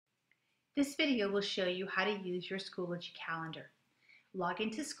This video will show you how to use your Schoology calendar. Log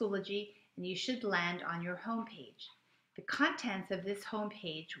into Schoology and you should land on your home page. The contents of this home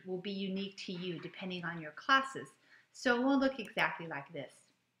page will be unique to you depending on your classes, so it won't look exactly like this.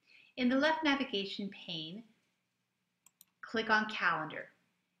 In the left navigation pane, click on Calendar.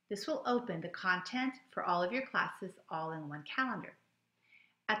 This will open the content for all of your classes all in one calendar.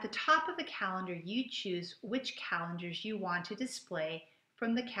 At the top of the calendar, you choose which calendars you want to display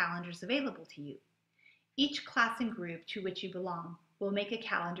from the calendars available to you. Each class and group to which you belong will make a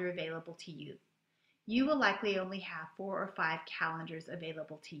calendar available to you. You will likely only have 4 or 5 calendars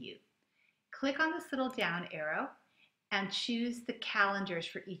available to you. Click on this little down arrow and choose the calendars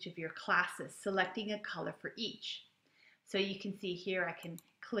for each of your classes, selecting a color for each. So you can see here I can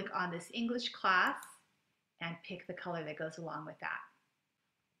click on this English class and pick the color that goes along with that.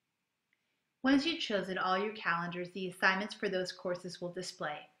 Once you've chosen all your calendars, the assignments for those courses will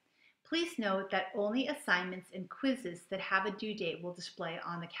display. Please note that only assignments and quizzes that have a due date will display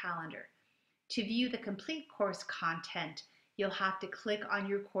on the calendar. To view the complete course content, you'll have to click on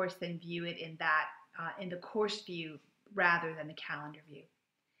your course and view it in the course view rather than the calendar view.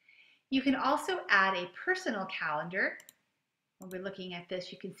 You can also add a personal calendar. When we're looking at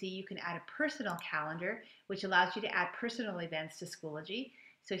this, you can see you can add a personal calendar, which allows you to add personal events to Schoology.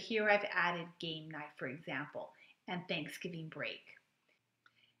 So here I've added game night, for example, and Thanksgiving break.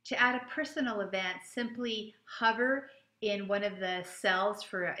 To add a personal event, simply hover in one of the cells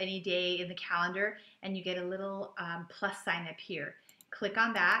for any day in the calendar and you get a little plus sign up here. Click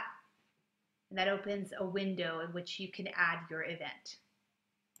on that and that opens a window in which you can add your event.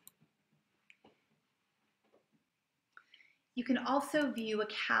 You can also view a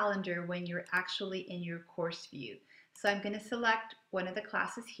calendar when you're actually in your course view. So I'm going to select one of the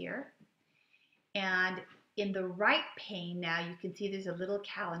classes here, and in the right pane now you can see there's a little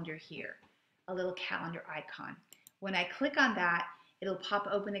calendar here, a little calendar icon. When I click on that, it'll pop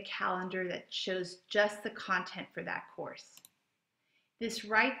open a calendar that shows just the content for that course. This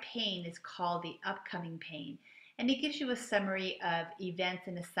right pane is called the upcoming pane, and it gives you a summary of events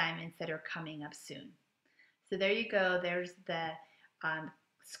and assignments that are coming up soon. So there you go, there's the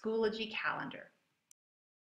Schoology calendar.